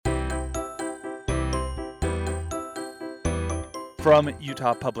From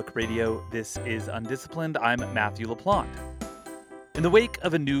Utah Public Radio, this is UnDisciplined. I'm Matthew LaPlante. In the wake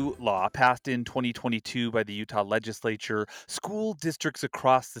of a new law passed in 2022 by the Utah legislature, school districts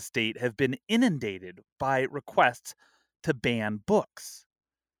across the state have been inundated by requests to ban books.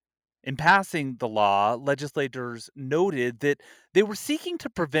 In passing the law, legislators noted that they were seeking to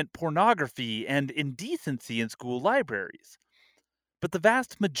prevent pornography and indecency in school libraries. But the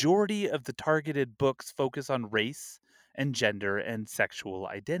vast majority of the targeted books focus on race and gender and sexual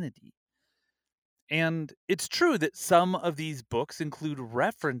identity. And it's true that some of these books include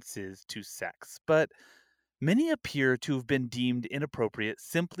references to sex, but many appear to have been deemed inappropriate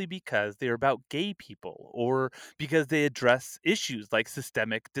simply because they are about gay people or because they address issues like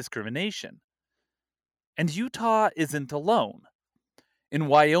systemic discrimination. And Utah isn't alone. In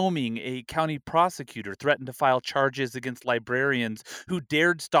Wyoming, a county prosecutor threatened to file charges against librarians who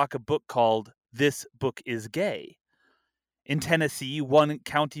dared stock a book called This Book is Gay. In Tennessee, one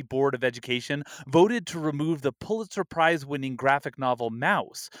county board of education voted to remove the Pulitzer Prize-winning graphic novel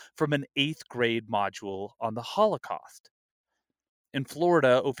Mouse from an 8th grade module on the Holocaust. In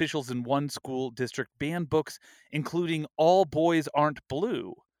Florida, officials in one school district banned books including All Boys Aren't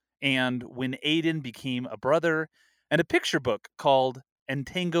Blue and When Aiden Became a Brother, and a picture book called And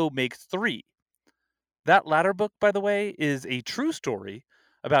Tango Makes Three. That latter book, by the way, is a true story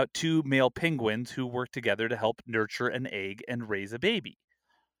about two male penguins who work together to help nurture an egg and raise a baby.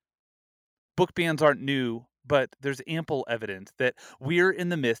 Book bans aren't new, but there's ample evidence that we're in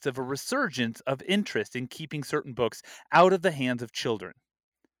the midst of a resurgence of interest in keeping certain books out of the hands of children.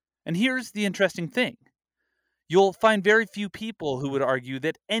 And here's the interesting thing. You'll find very few people who would argue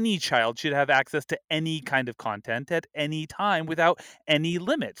that any child should have access to any kind of content at any time without any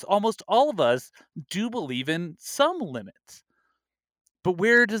limits. Almost all of us do believe in some limits. But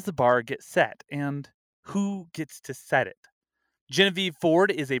where does the bar get set, and who gets to set it? Genevieve Ford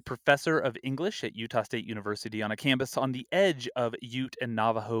is a professor of English at Utah State University on a campus on the edge of Ute and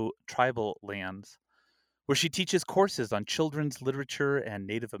Navajo tribal lands, where she teaches courses on children's literature and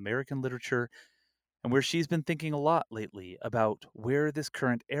Native American literature, and where she's been thinking a lot lately about where this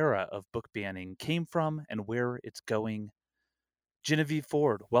current era of book banning came from and where it's going. Genevieve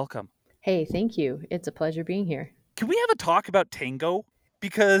Ford, welcome. Hey, thank you. It's a pleasure being here. Can we have a talk about Tango?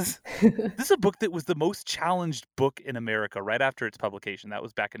 Because this is a book that was the most challenged book in America right after its publication. That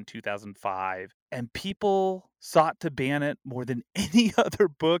was back in 2005. And people sought to ban it more than any other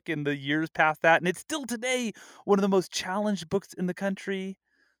book in the years past that. And it's still today one of the most challenged books in the country.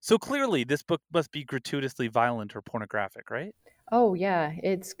 So clearly, this book must be gratuitously violent or pornographic, right? Oh, yeah.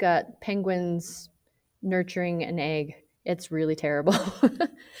 It's got penguins nurturing an egg. It's really terrible.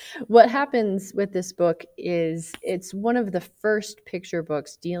 What happens with this book is it's one of the first picture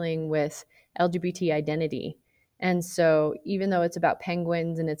books dealing with LGBT identity. And so, even though it's about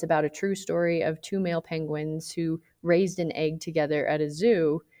penguins and it's about a true story of two male penguins who raised an egg together at a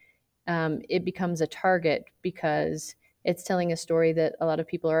zoo, it becomes a target because it's telling a story that a lot of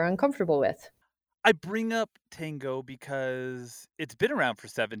people are uncomfortable with. I bring up Tango because it's been around for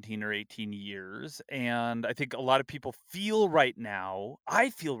 17 or 18 years, and I think a lot of people feel right now,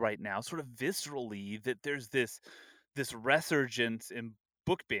 I feel right now, sort of viscerally, that there's this resurgence in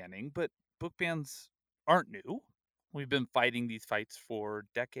book banning, but book bans aren't new. We've been fighting these fights for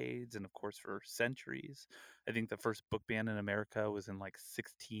decades and, of course, for centuries. I think the first book ban in America was in like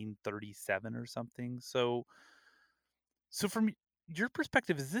 1637 or something. So from your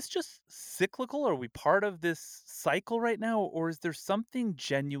perspective, is this just cyclical? Are we part of this cycle right now? Or is there something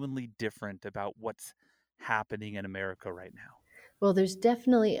genuinely different about what's happening in America right now? Well, there's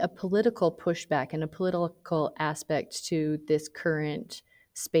definitely a political pushback and a political aspect to this current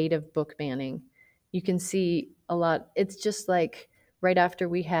spate of book banning. You can see a lot. It's just like right after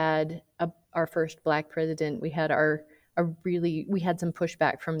we had our first Black president, we had some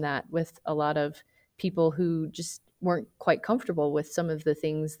pushback from that with a lot of people who just weren't quite comfortable with some of the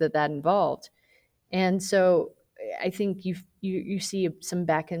things that involved. And so I think you see some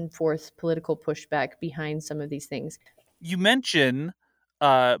back and forth political pushback behind some of these things. You mention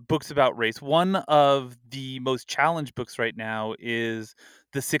books about race. One of the most challenged books right now is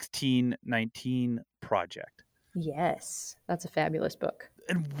the 1619 Project. Yes, that's a fabulous book.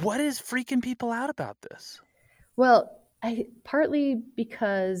 And what is freaking people out about this? Well, partly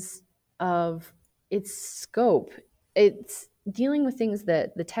because of its scope. It's dealing with things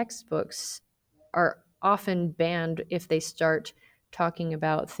that the textbooks are often banned if they start talking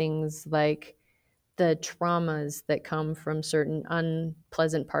about things like the traumas that come from certain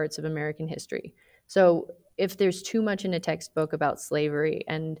unpleasant parts of American history. So if there's too much in a textbook about slavery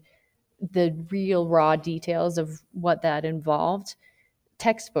and the real raw details of what that involved,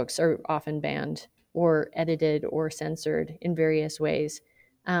 textbooks are often banned or edited or censored in various ways,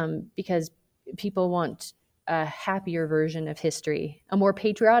 because people want a happier version of history, a more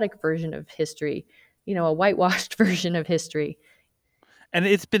patriotic version of history, a whitewashed version of history. And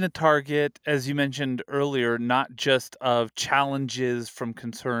it's been a target, as you mentioned earlier, not just of challenges from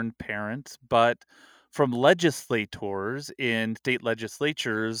concerned parents, but from legislators in state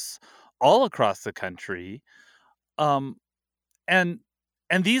legislatures all across the country. Um, and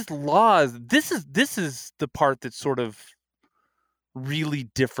and these laws, this is the part that's sort of really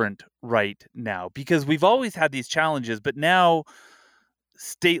different right now, because we've always had these challenges, but now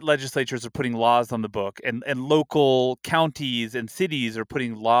state legislatures are putting laws on the book, and local counties and cities are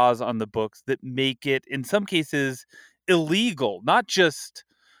putting laws on the books that make it, in some cases, illegal, not just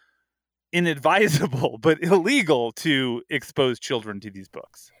inadvisable, but illegal to expose children to these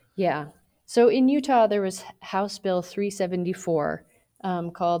books. Yeah. So in Utah, there was House Bill 374,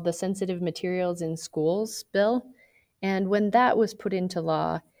 called the Sensitive Materials in Schools Bill. And when that was put into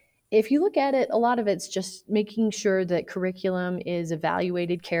law, if you look at it, a lot of it's just making sure that curriculum is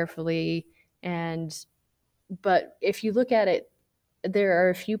evaluated carefully. But if you look at it, there are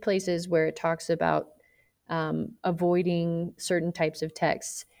a few places where it talks about avoiding certain types of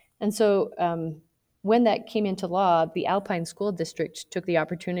texts. And so when that came into law, the Alpine School District took the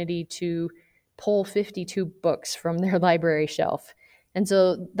opportunity to pull 52 books from their library shelf. And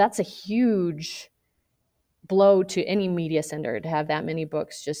so that's a huge blow to any media center to have that many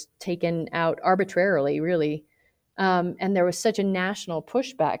books just taken out arbitrarily, really. And there was such a national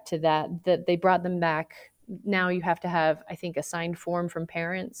pushback to that they brought them back. Now you have to have, I think, a signed form from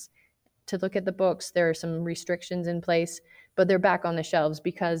parents to look at the books. There are some restrictions in place, but they're back on the shelves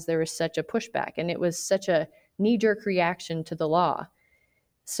because there was such a pushback, and it was such a knee-jerk reaction to the law.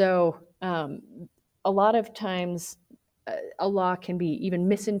 So a lot of times a law can be even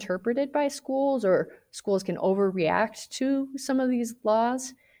misinterpreted by schools, or schools can overreact to some of these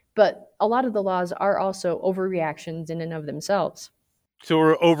laws. But a lot of the laws are also overreactions in and of themselves. So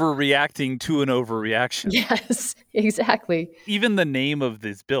we're overreacting to an overreaction. Yes, exactly. Even the name of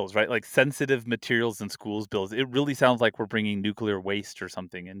these bills, right? Like sensitive materials in schools bills, it really sounds like we're bringing nuclear waste or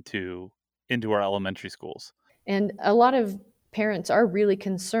something into our elementary schools. And a lot of parents are really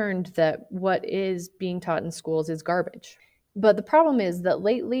concerned that what is being taught in schools is garbage. But the problem is that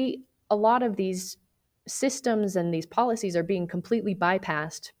lately, a lot of these systems and these policies are being completely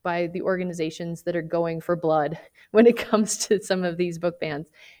bypassed by the organizations that are going for blood when it comes to some of these book bans.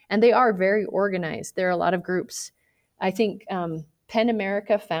 And they are very organized. There are a lot of groups. I think PEN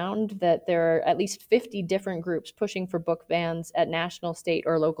America found that there are at least 50 different groups pushing for book bans at national, state,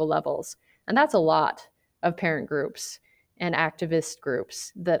 or local levels. And that's a lot of parent groups and activist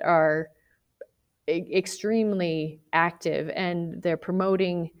groups that are extremely active, and they're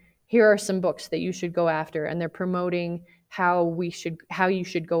promoting, here are some books that you should go after, and they're promoting how you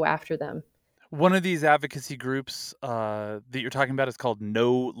should go after them. One of these advocacy groups that you're talking about is called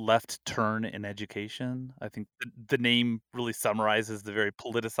No Left Turn in Education. I think the name really summarizes the very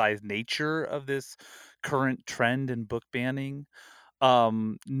politicized nature of this current trend in book banning.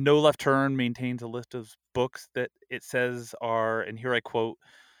 No Left Turn maintains a list of books that it says are, and here I quote,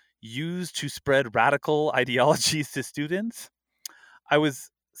 used to spread radical ideologies to students. I was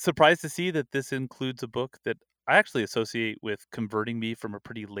surprised to see that this includes a book that I actually associate with converting me from a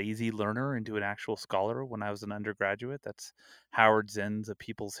pretty lazy learner into an actual scholar when I was an undergraduate. That's Howard Zinn's A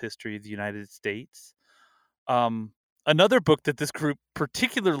People's History of the United States. Another book that this group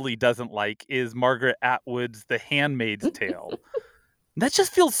particularly doesn't like is Margaret Atwood's The Handmaid's Tale. That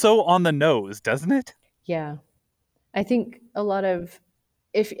just feels so on the nose, doesn't it? Yeah, I think a lot of,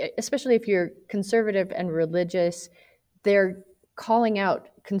 if especially if you're conservative and religious, they're calling out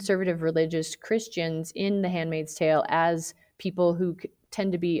conservative religious Christians in The Handmaid's Tale as people who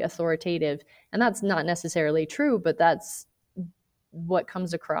tend to be authoritative. And that's not necessarily true, but that's what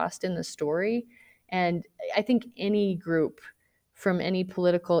comes across in the story. And I think any group from any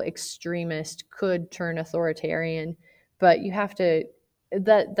political extremist could turn authoritarian, but you have to,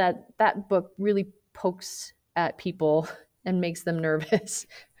 that book really pokes at people and makes them nervous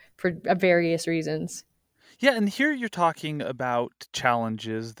for various reasons. Yeah, and here you're talking about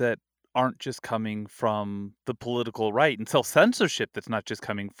challenges that aren't just coming from the political right, and self-censorship that's not just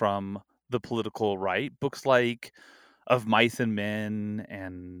coming from the political right. Books like Of Mice and Men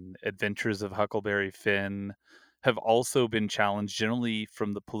and Adventures of Huckleberry Finn have also been challenged generally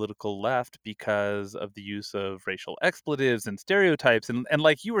from the political left because of the use of racial expletives and stereotypes, and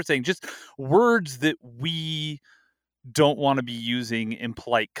like you were saying, just words that we don't want to be using in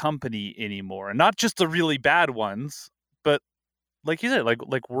polite company anymore. And not just the really bad ones, but like you said,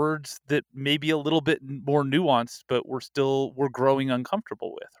 like words that may be a little bit more nuanced, but we're growing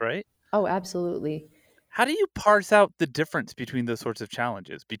uncomfortable with, right? Oh, absolutely. How do you parse out the difference between those sorts of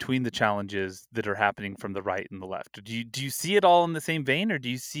challenges, between the challenges that are happening from the right and the left? Do you see it all in the same vein, or do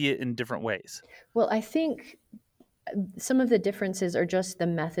you see it in different ways? Well, I think some of the differences are just the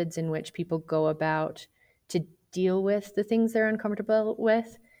methods in which people go about to deal with the things they're uncomfortable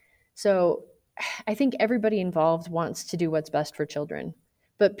with. So I think everybody involved wants to do what's best for children,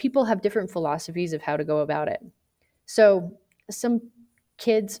 but people have different philosophies of how to go about it. So some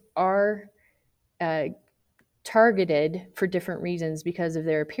kids are uh, targeted for different reasons because of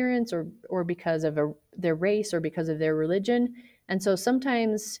their appearance or because of their race or because of their religion. And so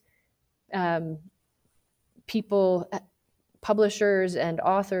sometimes um, people, publishers and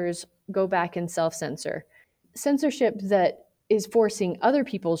authors go back and self-censor. Censorship that is forcing other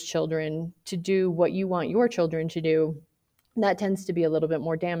people's children to do what you want your children to do, that tends to be a little bit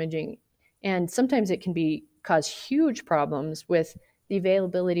more damaging. And sometimes it can cause huge problems with the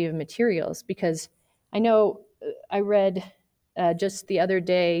availability of materials, because I know I read just the other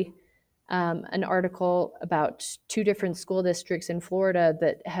day an article about two different school districts in Florida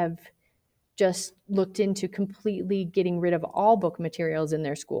that have just looked into completely getting rid of all book materials in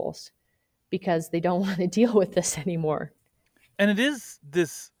their schools because they don't want to deal with this anymore. And it is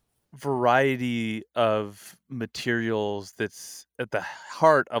this variety of materials that's at the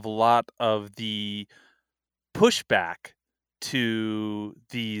heart of a lot of the pushback to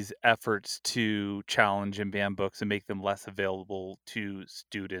these efforts to challenge and ban books and make them less available to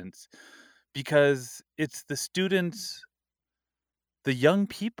students, because it's the students, the young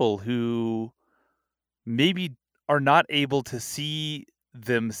people who maybe are not able to see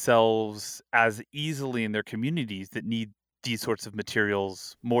themselves as easily in their communities that need these sorts of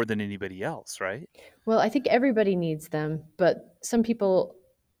materials more than anybody else, right? Well, I think everybody needs them, but some people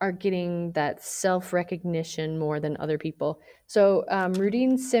are getting that self recognition more than other people. So,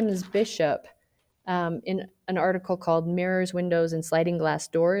 Rudine Sims Bishop, in an article called Mirrors, Windows, and Sliding Glass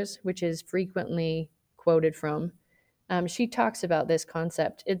Doors, which is frequently quoted from, she talks about this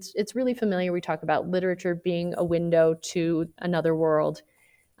concept. It's really familiar. We talk about literature being a window to another world.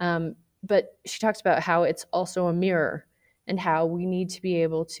 But she talks about how it's also a mirror and how we need to be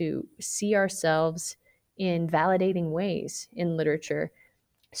able to see ourselves in validating ways in literature.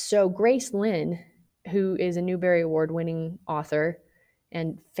 So, Grace Lynn, who is a Newbery Award winning author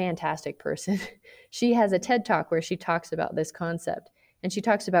and fantastic person, she has a TED Talk where she talks about this concept. And she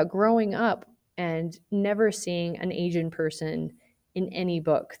talks about growing up and never seeing an Asian person in any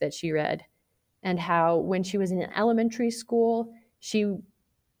book that she read, and how when she was in elementary school, she,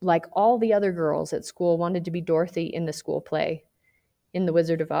 like all the other girls at school, wanted to be Dorothy in the school play in The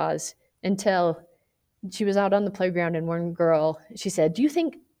Wizard of Oz, until she was out on the playground and one girl, she said, "Do you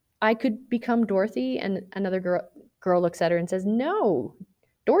think I could become Dorothy?" And another girl looks at her and says, "No,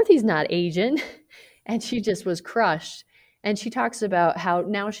 Dorothy's not Asian." And she just was crushed. And she talks about how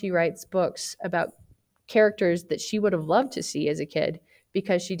now she writes books about characters that she would have loved to see as a kid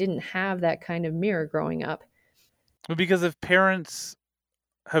because she didn't have that kind of mirror growing up. Well, because if parents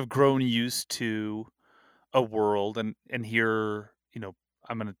have grown used to a world, and here,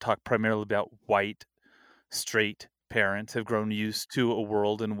 I'm going to talk primarily about white straight parents have grown used to a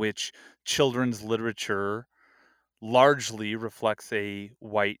world in which children's literature largely reflects a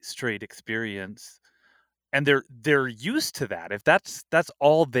white straight experience, and they're used to that, if that's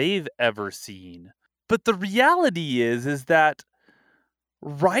all they've ever seen. But the reality is that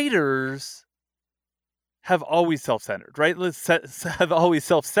writers have always self-centered, right? Have always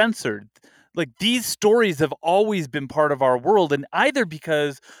self-censored. Like, these stories have always been part of our world, and either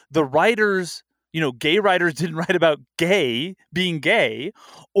because the writers, gay writers didn't write about being gay,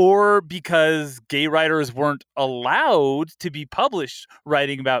 or because gay writers weren't allowed to be published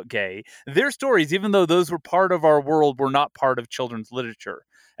writing about gay, their stories, even though those were part of our world, were not part of children's literature.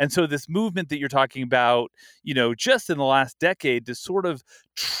 And so this movement that you're talking about, just in the last decade, to sort of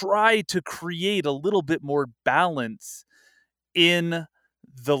try to create a little bit more balance in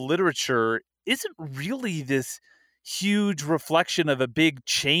the literature, isn't really this huge reflection of a big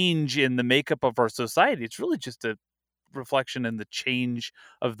change in the makeup of our society. It's really just a reflection in the change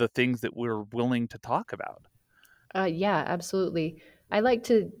of the things that we're willing to talk about. Yeah, absolutely. I like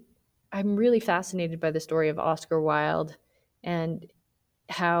to, I'm really fascinated by the story of Oscar Wilde and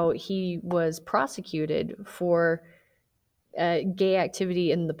how he was prosecuted for gay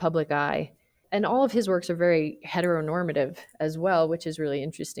activity in the public eye. And all of his works are very heteronormative as well, which is really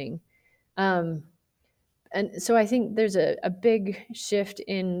interesting. Um, And so I think there's a big shift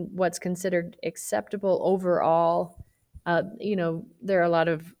in what's considered acceptable overall. There are a lot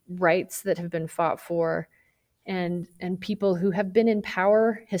of rights that have been fought for, and people who have been in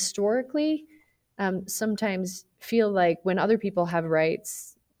power historically sometimes feel like when other people have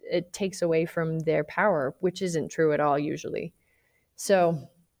rights, it takes away from their power, which isn't true at all usually. So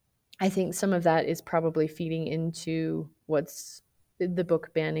I think some of that is probably feeding into what's the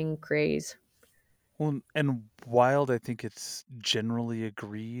book banning craze. Well, and Wilde, I think it's generally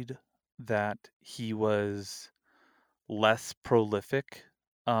agreed that he was less prolific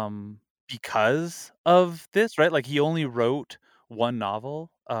because of this, right? Like he only wrote one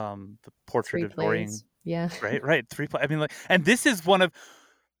novel, The Portrait Three of Dorian. plays. Yeah. Right, right. I mean, like, and this is one of,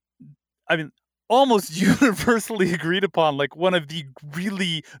 I mean, almost universally agreed upon, like one of the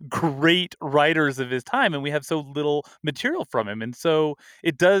really great writers of his time, and we have so little material from him, and so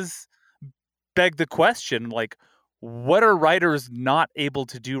it does beg the question, like, what are writers not able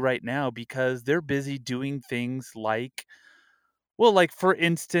to do right now because they're busy doing things like, well, like for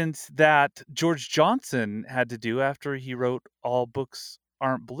instance, that George Johnson had to do after he wrote All Books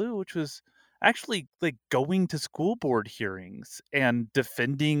Aren't Blue, which was actually like going to school board hearings and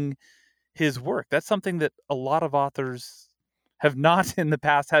defending his work. That's something that a lot of authors have not in the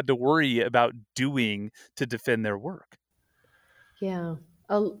past had to worry about doing to defend their work. Yeah.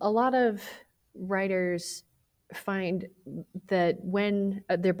 A lot of writers find that when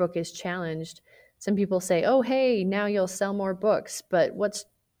their book is challenged, some people say, oh, hey, now you'll sell more books. But what's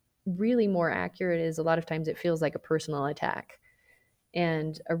really more accurate is a lot of times it feels like a personal attack,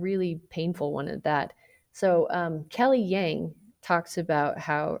 and a really painful one at that. So Kelly Yang talks about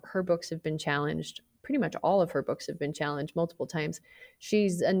how her books have been challenged. Pretty much all of her books have been challenged multiple times.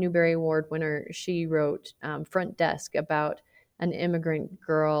 She's a Newbery Award winner. She wrote Front Desk about an immigrant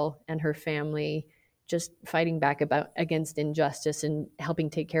girl and her family just fighting back against injustice and helping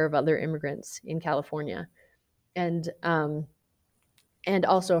take care of other immigrants in California. And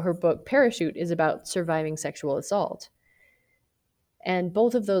also her book Parachute is about surviving sexual assault. And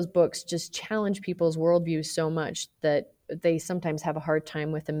both of those books just challenge people's worldviews so much that they sometimes have a hard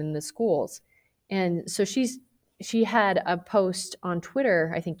time with them in the schools. And so she had a post on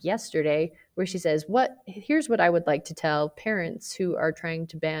Twitter, I think yesterday, where she says, here's what I would like to tell parents who are trying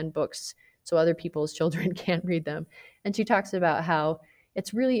to ban books so other people's children can't read them. And she talks about how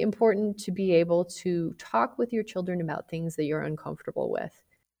it's really important to be able to talk with your children about things that you're uncomfortable with.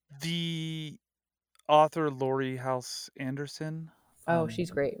 The author Laurie House Anderson, Oh,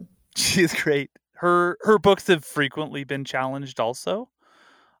 she's great. she is great. Her books have frequently been challenged also.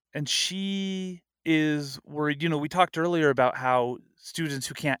 And she is worried. We talked earlier about how students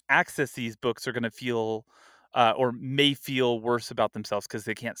who can't access these books are going to feel or may feel worse about themselves because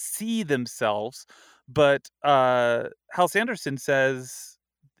they can't see themselves. But Hal Sanderson says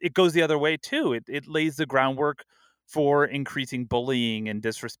it goes the other way too. It lays the groundwork for increasing bullying and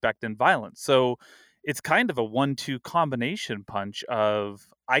disrespect and violence. So it's kind of a 1-2 combination punch of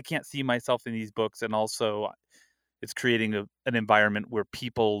I can't see myself in these books, and also it's creating an environment where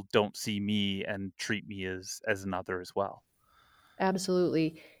people don't see me and treat me as another as well.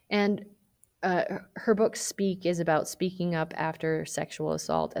 Absolutely. And her book Speak is about speaking up after sexual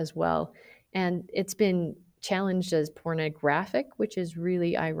assault as well. And it's been challenged as pornographic, which is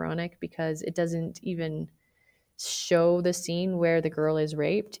really ironic because it doesn't even show the scene where the girl is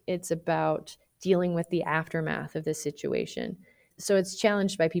raped. It's about dealing with the aftermath of this situation. So it's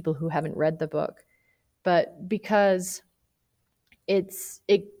challenged by people who haven't read the book. But because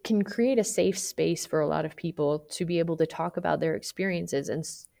it can create a safe space for a lot of people to be able to talk about their experiences. And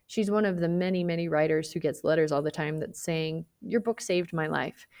she's one of the many writers who gets letters all the time that's saying, your book saved my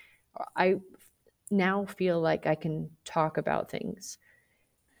life. I now feel like I can talk about things.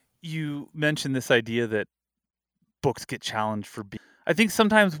 You mentioned this idea that books get challenged for being. I think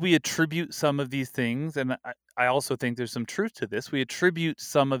sometimes we attribute some of these things, and I also think there's some truth to this. We attribute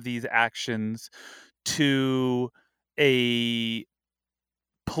some of these actions to a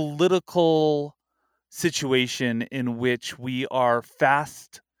political situation in which we are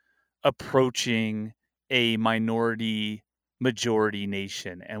fast approaching a minority majority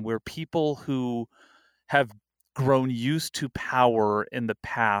nation, and where people who have grown used to power in the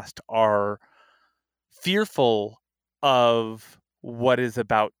past are fearful of what is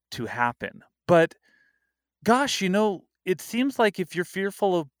about to happen. But gosh, it seems like if you're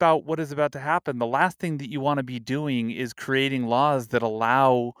fearful about what is about to happen, the last thing that you want to be doing is creating laws that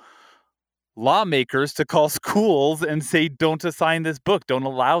allow lawmakers to call schools and say, don't assign this book, don't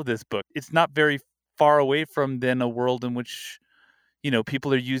allow this book. It's not very far away from then a world in which,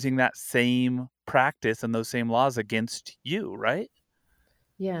 people are using that same practice and those same laws against you, right?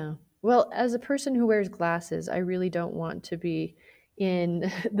 Yeah. Well, as a person who wears glasses, I really don't want to be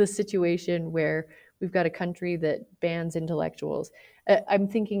in the situation where we've got a country that bans intellectuals. I'm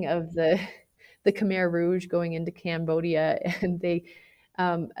thinking of the Khmer Rouge going into Cambodia, and they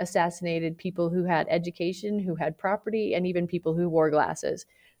assassinated people who had education, who had property, and even people who wore glasses.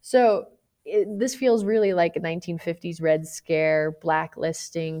 So this feels really like a 1950s Red Scare,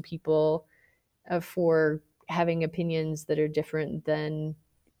 blacklisting people for having opinions that are different than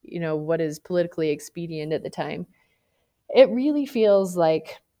what is politically expedient at the time. It really feels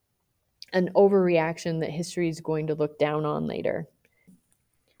like an overreaction that history is going to look down on later.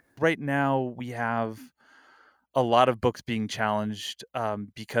 Right now, we have a lot of books being challenged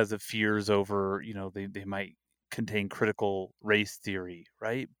because of fears over, they might contain critical race theory,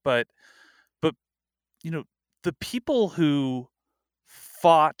 right? But you know, the people who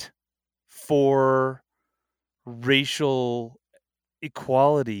fought for racial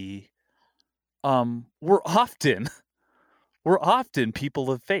equality were often were often people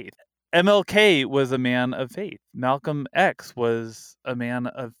of faith. MLK was a man of faith. Malcolm X was a man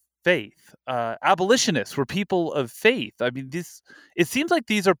of faith. Abolitionists were people of faith. I mean, this it seems like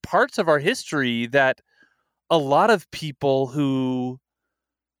these are parts of our history that a lot of people who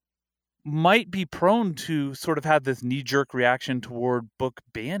might be prone to sort of have this knee-jerk reaction toward book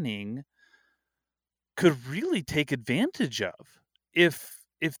banning could really take advantage of if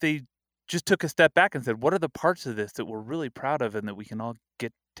they just took a step back and said, what are the parts of this that we're really proud of and that we can all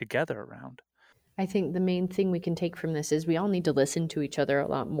get together around? I think the main thing we can take from this is we all need to listen to each other a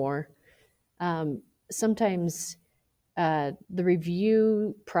lot more. Sometimes the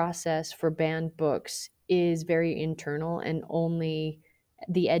review process for banned books is very internal, and only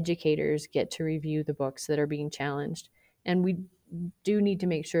the educators get to review the books that are being challenged. And we do need to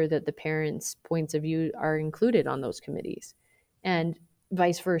make sure that the parents' points of view are included on those committees. And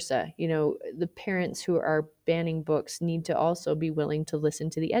vice versa. The parents who are banning books need to also be willing to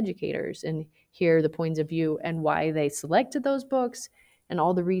listen to the educators and hear the points of view and why they selected those books and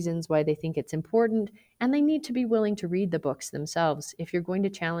all the reasons why they think it's important. And they need to be willing to read the books themselves. If you're going to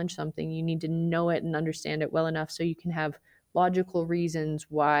challenge something, you need to know it and understand it well enough so you can have logical reasons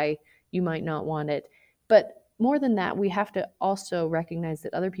why you might not want it. But more than that, we have to also recognize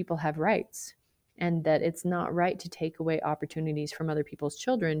that other people have rights, and that it's not right to take away opportunities from other people's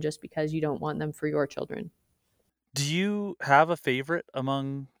children just because you don't want them for your children. Do you have a favorite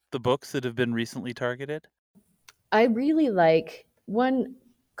among the books that have been recently targeted? I really like one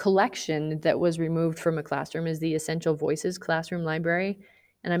collection that was removed from a classroom is the Essential Voices classroom library.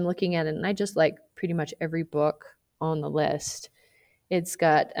 And I'm looking at it, and I just like pretty much every book on the list. It's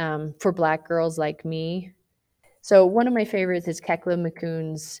got For Black Girls Like Me. So one of my favorites is Kekla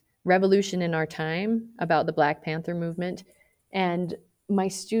McCoon's Revolution in Our Time, about the Black Panther movement. And my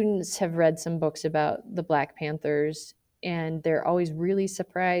students have read some books about the Black Panthers, and they're always really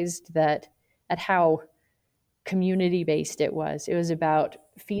surprised at how community based it was. It was about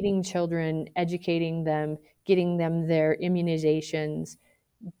feeding children, educating them, getting them their immunizations,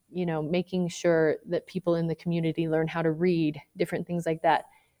 making sure that people in the community learn how to read, different things like that.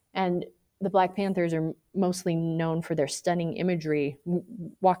 And the Black Panthers are mostly known for their stunning imagery,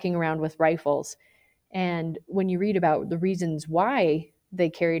 walking around with rifles. And when you read about the reasons why they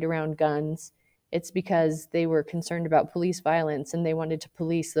carried around guns, it's because they were concerned about police violence and they wanted to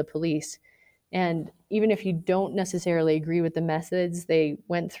police the police. And even if you don't necessarily agree with the methods they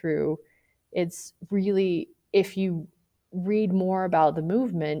went through, it's really, if you read more about the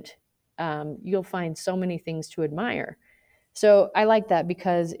movement, you'll find so many things to admire. So I like that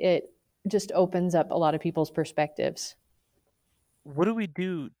because it just opens up a lot of people's perspectives. What do we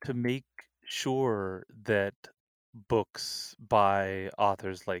do to make sure that books by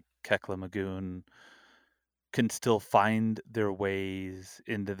authors like Kekla Magoon can still find their ways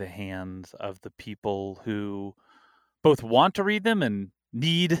into the hands of the people who both want to read them and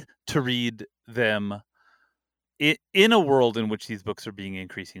need to read them in a world in which these books are being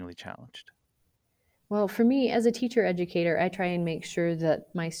increasingly challenged? Well, for me, as a teacher educator, I try and make sure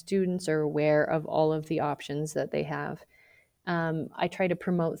that my students are aware of all of the options that they have. I try to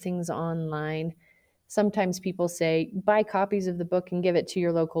promote things online. Sometimes people say, buy copies of the book and give it to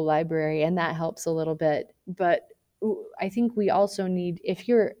your local library, and that helps a little bit. But I think we also need, if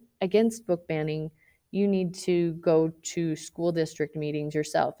you're against book banning, you need to go to school district meetings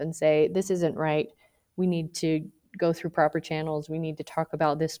yourself and say, this isn't right. We need to go through proper channels. We need to talk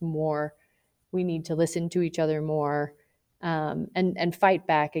about this more. We need to listen to each other more, and fight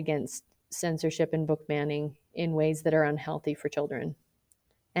back against censorship and book banning in ways that are unhealthy for children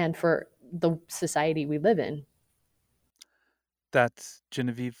and for the society we live in. That's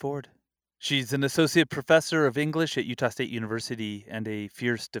Genevieve Ford. She's an associate professor of English at Utah State University and a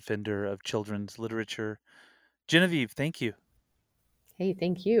fierce defender of children's literature. Genevieve, thank you. Hey,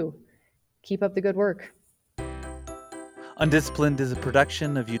 thank you. Keep up the good work. UnDisciplined is a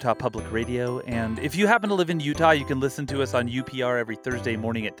production of Utah Public Radio, and if you happen to live in Utah, you can listen to us on UPR every Thursday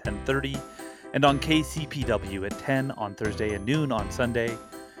morning at 10:30 and on KCPW at 10 on Thursday and noon on Sunday.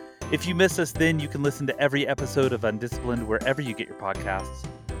 If you miss us then, you can listen to every episode of UnDisciplined wherever you get your podcasts.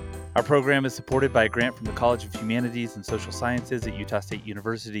 Our program is supported by a grant from the College of Humanities and Social Sciences at Utah State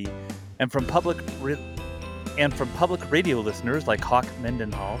University and from public radio listeners like Hawk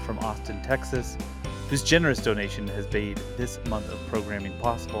Mendenhall from Austin, Texas, whose generous donation has made this month of programming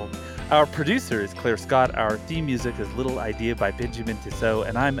possible. Our producer is Claire Scott. Our theme music is Little Idea by Benjamin Tissot,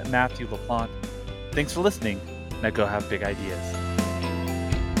 and I'm Matthew LaPlante. Thanks for listening. Now go have big ideas.